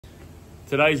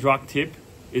Today's ruck tip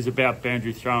is about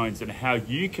boundary throw-ins and how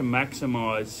you can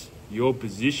maximise your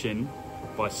position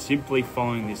by simply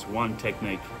following this one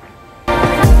technique.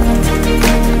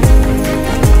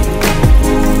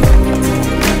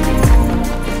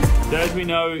 So as we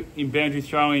know, in boundary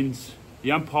throw-ins,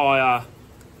 the umpire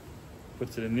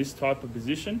puts it in this type of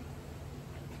position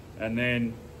and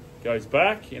then goes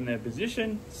back in their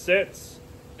position, sets,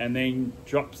 and then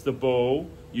drops the ball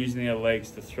using their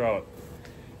legs to throw it.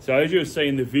 So as you'll see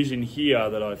in the vision here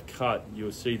that I've cut,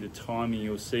 you'll see the timing,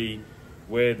 you'll see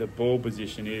where the ball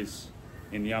position is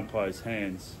in the umpire's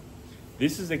hands.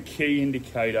 This is a key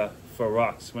indicator for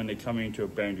rucks when they're coming into a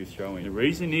boundary throw-in. The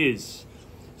reason is,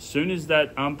 as soon as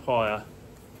that umpire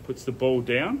puts the ball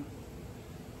down,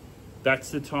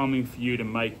 that's the timing for you to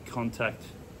make contact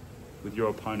with your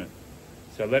opponent.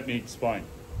 So let me explain.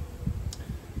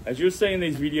 As you'll see in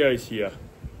these videos here,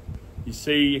 you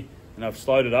see, and I've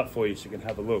slowed it up for you so you can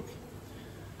have a look.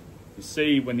 You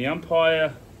see when the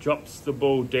umpire drops the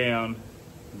ball down,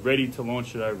 ready to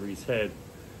launch it over his head,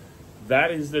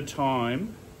 that is the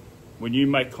time when you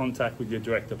make contact with your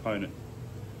direct opponent.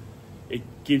 It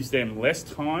gives them less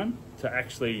time to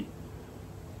actually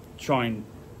try and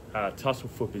tussle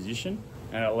for position,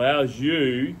 and it allows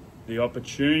you the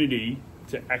opportunity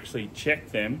to actually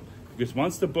check them, because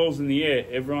once the ball's in the air,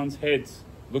 everyone's head's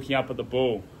looking up at the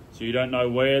ball. So you don't know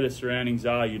where the surroundings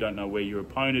are, you don't know where your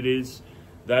opponent is.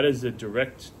 That is a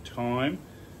direct time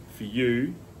for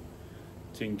you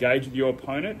to engage with your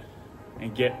opponent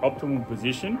and get optimal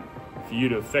position for you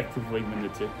to effectively win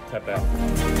the tap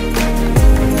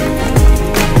out.